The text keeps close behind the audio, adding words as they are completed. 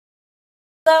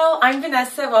Hello, I'm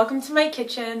Vanessa. Welcome to my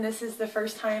kitchen. This is the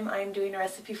first time I'm doing a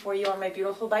recipe for you on my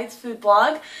Beautiful Bites food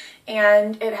blog,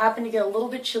 and it happened to get a little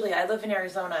bit chilly. I live in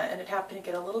Arizona, and it happened to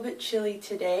get a little bit chilly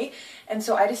today, and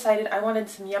so I decided I wanted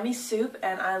some yummy soup,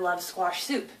 and I love squash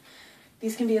soup.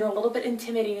 These can be a little bit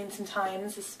intimidating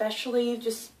sometimes, especially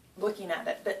just looking at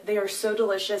it, but they are so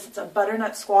delicious. It's a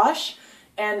butternut squash,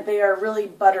 and they are really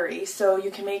buttery, so you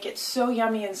can make it so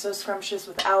yummy and so scrumptious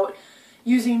without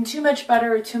using too much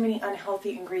butter or too many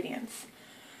unhealthy ingredients.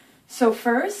 So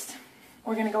first,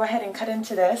 we're going to go ahead and cut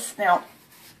into this. Now,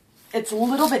 it's a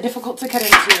little bit difficult to cut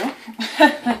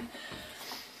into,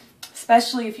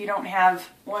 especially if you don't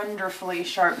have wonderfully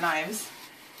sharp knives.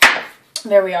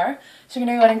 There we are. So you're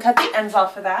going to go ahead and cut the ends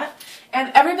off of that.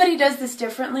 And everybody does this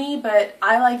differently, but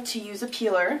I like to use a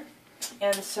peeler,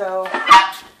 and so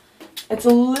it's a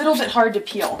little bit hard to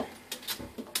peel.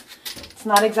 It's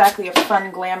not exactly a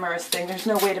fun, glamorous thing. There's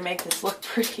no way to make this look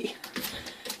pretty.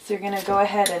 So you're going to go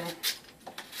ahead and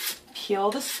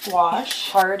peel the squash.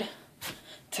 Hard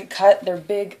to cut. They're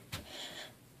big,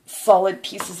 solid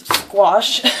pieces of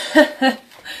squash.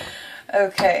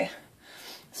 Okay.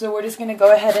 So we're just going to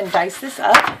go ahead and dice this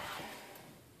up.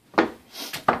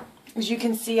 As you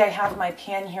can see, I have my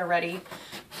pan here ready.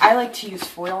 I like to use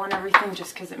foil on everything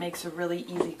just because it makes a really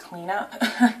easy cleanup.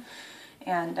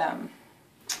 And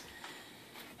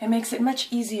it makes it much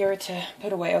easier to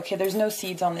put away. Okay, there's no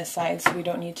seeds on this side, so we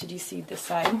don't need to de-seed this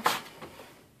side.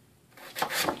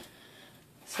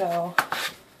 So,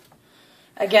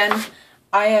 again,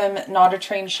 I am not a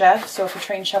trained chef, so if a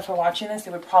trained chef were watching this, they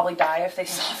would probably die if they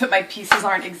saw that my pieces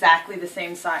aren't exactly the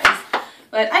same size.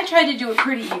 But I tried to do it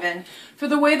pretty even. For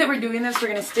the way that we're doing this, we're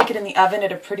going to stick it in the oven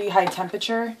at a pretty high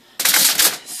temperature.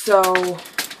 So,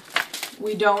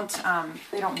 we don't,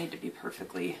 they don't need to be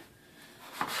perfectly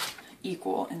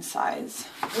equal in size.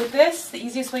 With this, the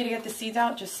easiest way to get the seeds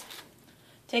out, just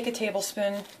take a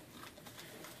tablespoon.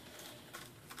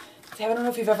 I don't know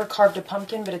if you've ever carved a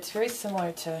pumpkin, but it's very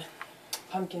similar to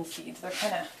pumpkin seeds. They're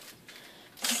kind of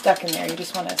stuck in there. You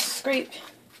just want to scrape.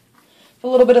 If a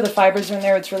little bit of the fibers are in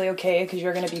there, it's really okay because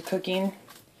you're going to be cooking,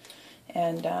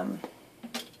 and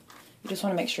you just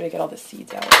want to make sure to get all the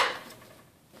seeds out.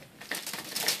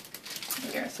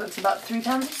 Here, so it's about 3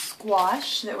 pounds of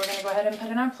squash that we're going to go ahead and put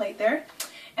in our plate there.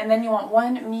 And then you want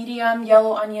 1 medium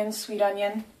yellow onion, sweet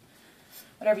onion,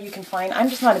 whatever you can find. I'm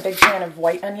just not a big fan of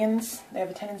white onions. They have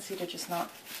a tendency to just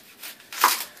not...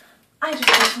 I just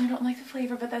personally don't like the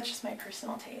flavor, but that's just my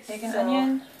personal taste. Take an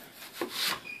onion,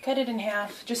 cut it in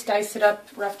half, just dice it up,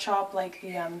 rough chop like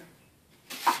the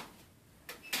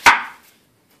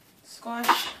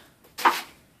squash. I'm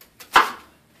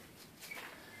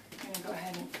going to go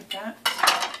ahead and put that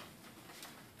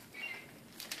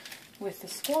with the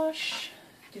squash.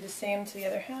 Do the same to the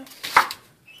other half.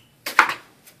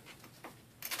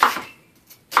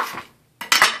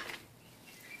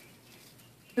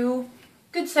 Two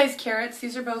good sized carrots.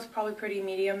 These are both probably pretty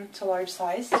medium to large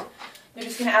sized. They're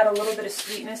just going to add a little bit of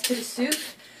sweetness to the soup.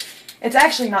 It's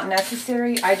actually not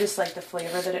necessary. I just like the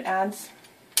flavor that it adds.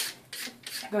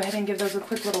 Go ahead and give those a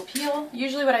quick little peel.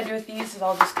 Usually what I do with these is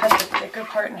I'll just cut the thicker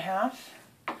part in half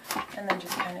and then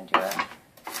just kind of do a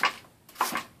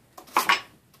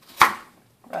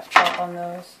rough chop on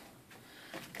those.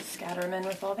 Scatter them in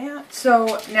with all that.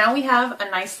 So now we have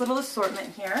a nice little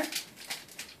assortment here.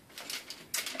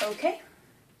 Okay.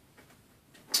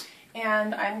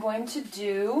 And I'm going to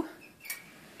do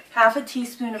half a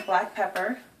teaspoon of black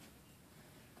pepper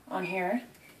on here.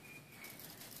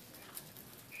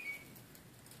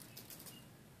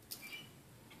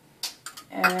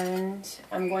 And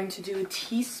I'm going to do a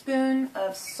teaspoon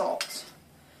of salt.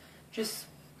 Just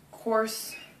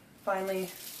coarse, finely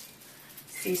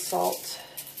sea salt.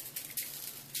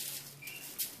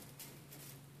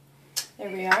 There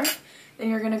we are. Then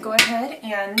you're going to go ahead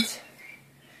and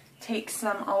take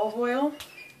some olive oil.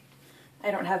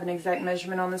 I don't have an exact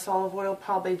measurement on this olive oil,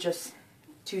 probably just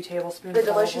 2 tablespoons of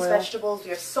olive oil. The delicious vegetables,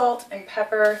 we have salt and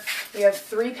pepper. We have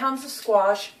 3 pounds of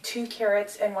squash, 2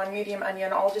 carrots, and 1 medium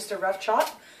onion, all just a rough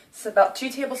chop. So about 2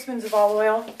 tablespoons of olive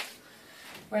oil.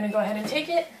 We're going to go ahead and take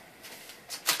it,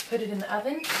 put it in the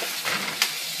oven,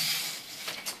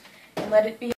 and let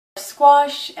it be. Our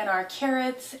squash and our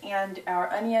carrots and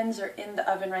our onions are in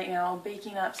the oven right now,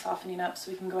 baking up, softening up, so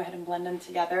we can go ahead and blend them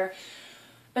together.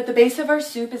 But the base of our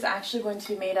soup is actually going to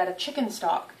be made out of chicken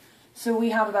stock. So we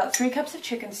have about 3 cups of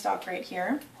chicken stock right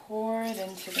here. Pour it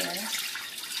into there.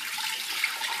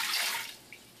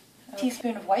 A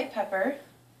teaspoon of white pepper.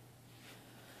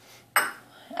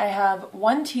 I have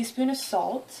 1 teaspoon of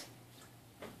salt.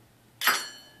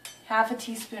 Half a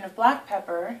teaspoon of black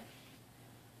pepper.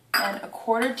 and a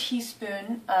 1/4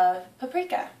 teaspoon of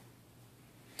paprika.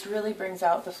 What really brings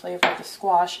out the flavor of the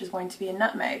squash is going to be a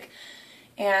nutmeg.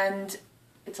 And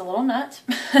it's a little nut.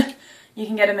 You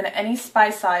can get them in any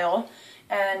spice aisle.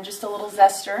 And just a little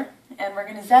zester. And we're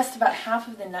going to zest about half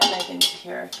of the nutmeg into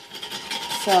here.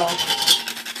 So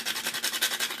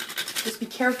just be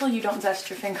careful you don't zest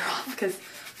your finger off, because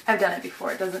I've done it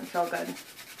before. It doesn't feel good.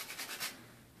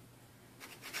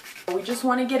 We just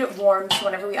want to get it warm, so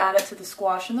whenever we add it to the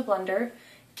squash in the blender,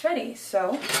 it's ready.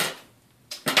 So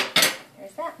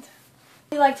there's that.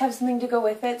 I like to have something to go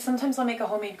with it. Sometimes I'll make a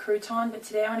homemade crouton, but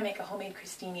today I want to make a homemade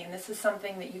crostini, and this is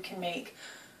something that you can make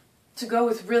to go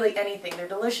with really anything. They're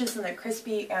delicious and they're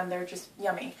crispy and they're just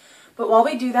yummy. But while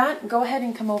we do that, go ahead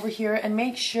and come over here and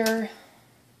make sure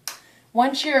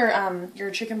once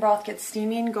your chicken broth gets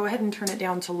steaming, go ahead and turn it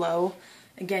down to low.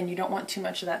 Again, you don't want too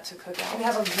much of that to cook out. We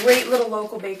have a great little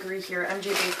local bakery here,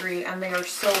 MJ Bakery, and they are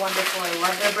so wonderful. I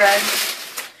love their bread.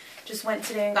 Just went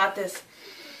today and got this.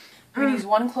 I'm going to use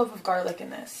 1 clove of garlic in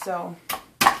this, so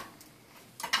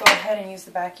go ahead and use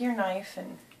the back of your knife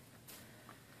and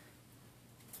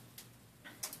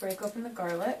break open the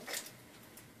garlic.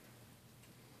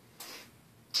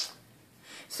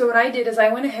 So what I did is I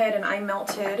went ahead and I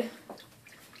melted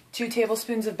 2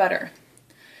 tablespoons of butter.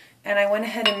 And I went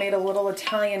ahead and made a little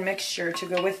Italian mixture to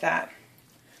go with that.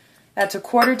 That's a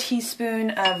 1/4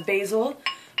 teaspoon of basil,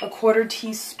 a 1/4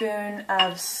 teaspoon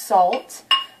of salt,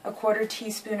 a 1/4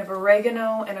 teaspoon of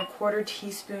oregano, and a 1/4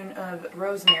 teaspoon of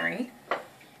rosemary,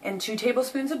 and 2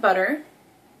 tablespoons of butter.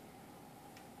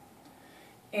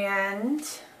 And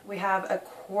we have a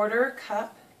 1/4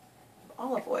 cup of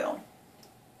olive oil.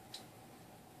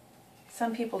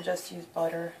 Some people just use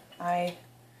butter. I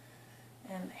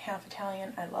am half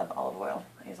Italian. I love olive oil.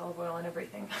 I use olive oil in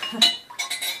everything.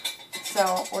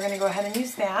 So we're going to go ahead and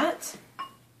use that.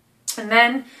 And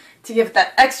then to give it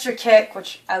that extra kick,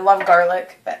 which I love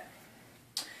garlic, but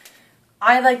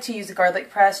I like to use a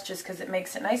garlic press just because it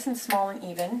makes it nice and small and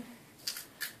even.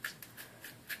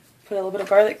 Put a little bit of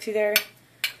garlic through there.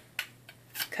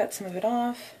 Cut some of it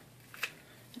off.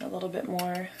 And a little bit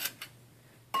more.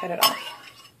 Cut it off.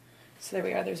 So there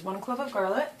we are. There's 1 clove of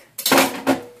garlic.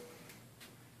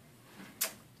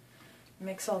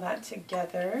 Mix all that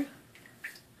together.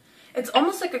 It's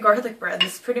almost like a garlic bread.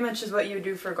 This pretty much is what you would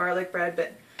do for garlic bread,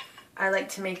 but I like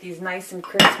to make these nice and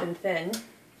crisp and thin.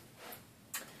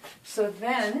 So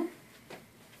then,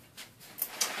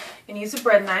 you can use a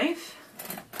bread knife.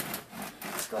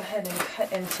 Let's go ahead and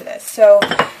cut into this. So,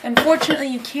 unfortunately,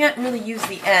 you can't really use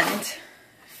the end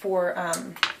for,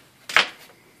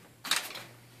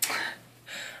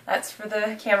 that's for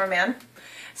the cameraman.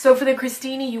 So for the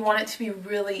crostini, you want it to be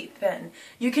really thin.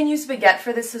 You can use baguette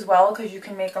for this as well because you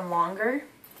can make them longer.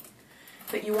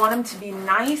 But you want them to be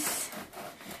nice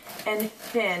and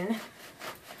thin.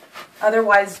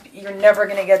 Otherwise, you're never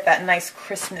going to get that nice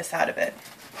crispness out of it.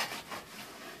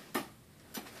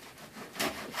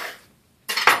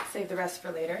 Save the rest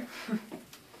for later.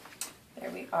 There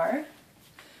we are.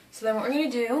 So then what we're going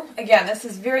to do, again, this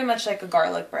is very much like a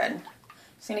garlic bread.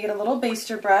 Just going to get a little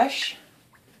baster brush.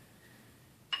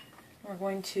 We're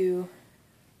going to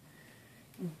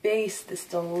baste this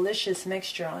delicious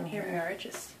mixture on here. Here we are.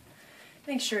 Just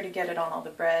make sure to get it on all the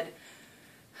bread.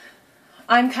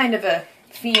 I'm kind of a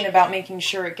fiend about making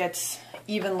sure it gets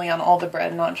evenly on all the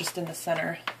bread, not just in the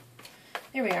center.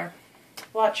 There we are.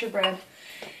 Blotch your bread.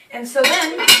 And so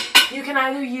then you can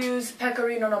either use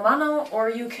pecorino romano or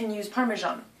you can use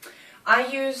Parmesan. I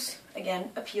use,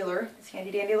 again, a peeler. This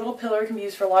handy dandy little peeler can be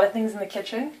used for a lot of things in the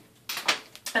kitchen.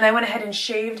 And I went ahead and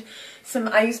shaved some,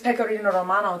 I used pecorino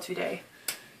romano today.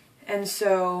 And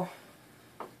so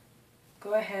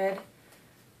go ahead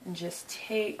and just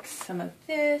take some of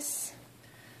this,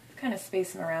 kind of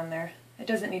space them around there. It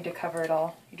doesn't need to cover it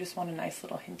all. You just want a nice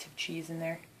little hint of cheese in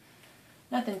there.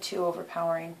 Nothing too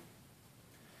overpowering.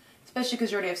 Especially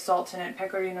because you already have salt in it.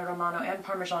 Pecorino romano and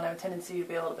Parmesan have a tendency to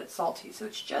be a little bit salty. So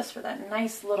it's just for that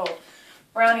nice little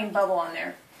browning bubble on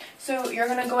there. So you're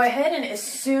going to go ahead and as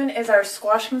soon as our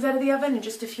squash comes out of the oven in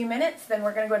just a few minutes, then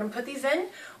we're going to go ahead and put these in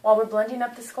while we're blending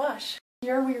up the squash.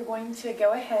 Here we are going to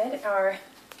go ahead. Our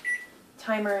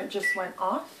timer just went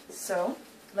off. So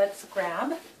let's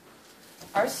grab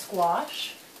our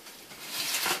squash.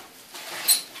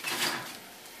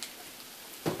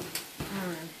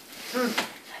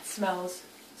 That smells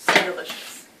so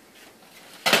delicious.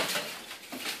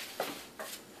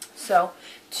 So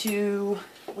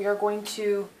we are going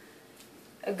to,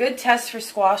 a good test for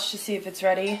squash to see if it's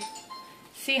ready.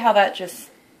 See how that just,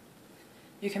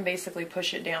 you can basically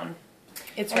push it down.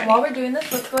 It's ready. And while we're doing this,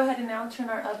 let's go ahead and now turn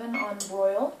our oven on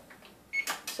broil.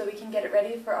 so we can get it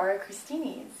ready for our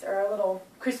crostinis, or our little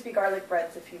crispy garlic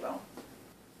breads, if you will.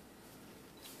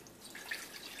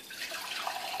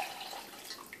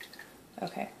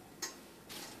 Okay.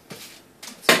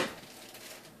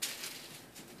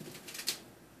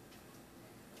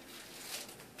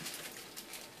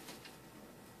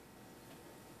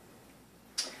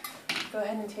 Go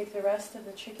ahead and take the rest of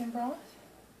the chicken broth.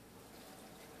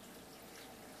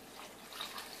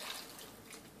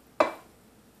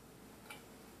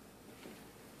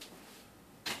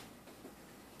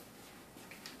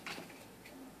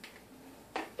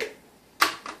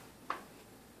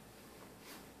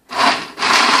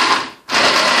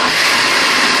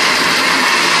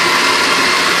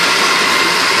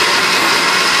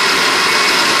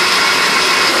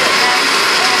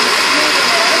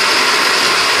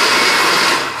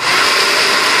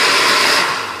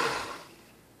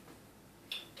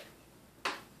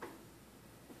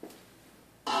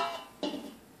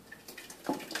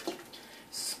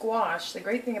 Squash, the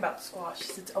great thing about squash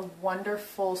is it's a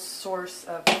wonderful source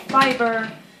of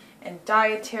fiber and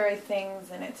dietary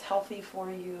things, and it's healthy for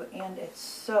you, and it's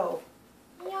so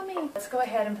yummy. Let's go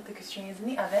ahead and put the crostinis in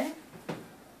the oven.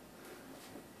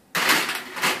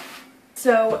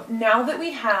 So now that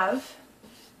we have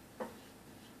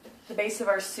the base of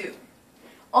our soup,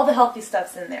 all the healthy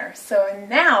stuff's in there. So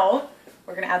now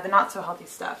we're going to add the not so healthy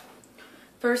stuff.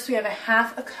 First, we have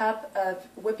 ½ cup of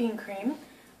whipping cream.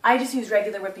 I just use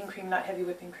regular whipping cream, not heavy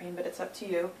whipping cream, but it's up to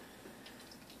you.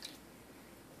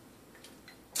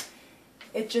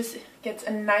 It just gets a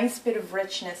nice bit of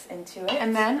richness into it.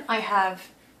 And then I have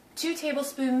 2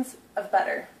 tablespoons of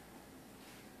butter.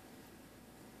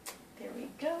 There we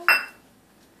go.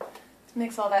 Let's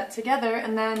mix all that together.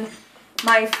 And then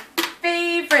my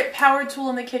favorite power tool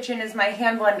in the kitchen is my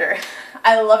hand blender.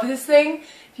 I love this thing.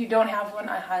 If you don't have one,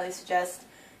 I highly suggest.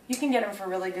 You can get them for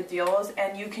really good deals,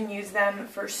 and you can use them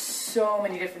for so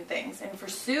many different things. And for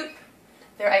soup,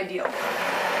 they're ideal.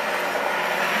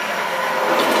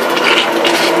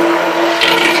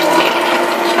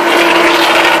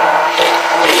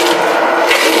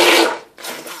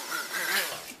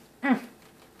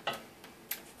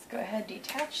 Let's go ahead and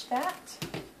detach that.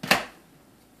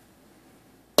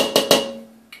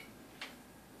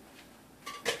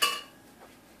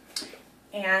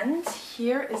 And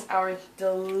here is our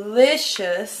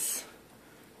delicious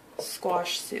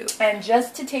squash soup. And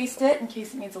just to taste it, in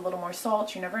case it needs a little more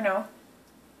salt, you never know.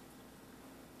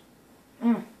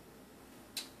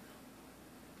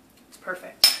 It's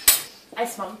perfect. I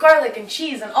smell garlic and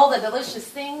cheese and all the delicious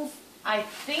things. I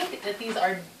think that these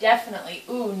are definitely,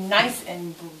 ooh, nice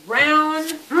and brown.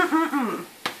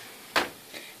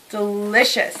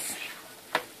 Delicious.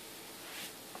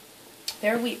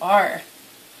 There we are.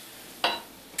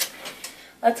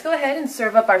 Let's go ahead and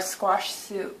serve up our squash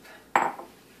soup. Go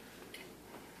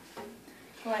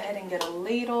ahead and get a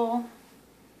ladle.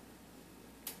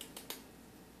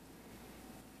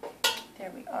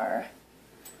 There we are.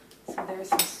 So there's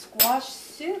some squash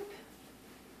soup.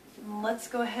 And let's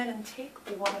go ahead and take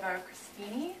one of our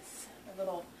crostinis, our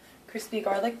little crispy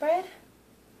garlic bread.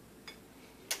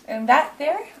 And that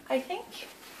there, I think,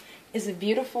 is a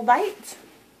beautiful bite.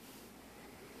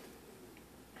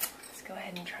 Let's go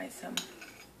ahead and try some.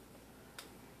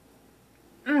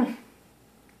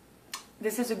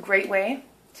 This is a great way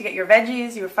to get your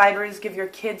veggies, your fibers, give your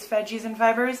kids veggies and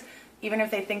fibers. Even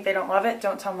if they think they don't love it,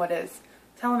 don't tell them what it is.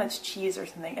 Tell them it's cheese or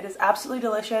something. It is absolutely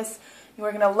delicious. You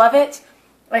are going to love it.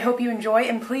 I hope you enjoy,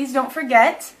 and please don't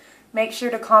forget, make sure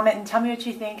to comment and tell me what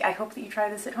you think. I hope that you try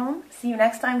this at home. See you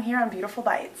next time here on Beautiful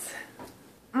Bites.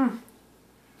 Do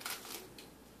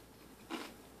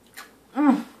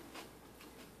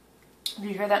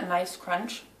you hear that nice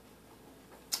crunch?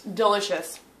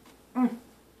 Delicious.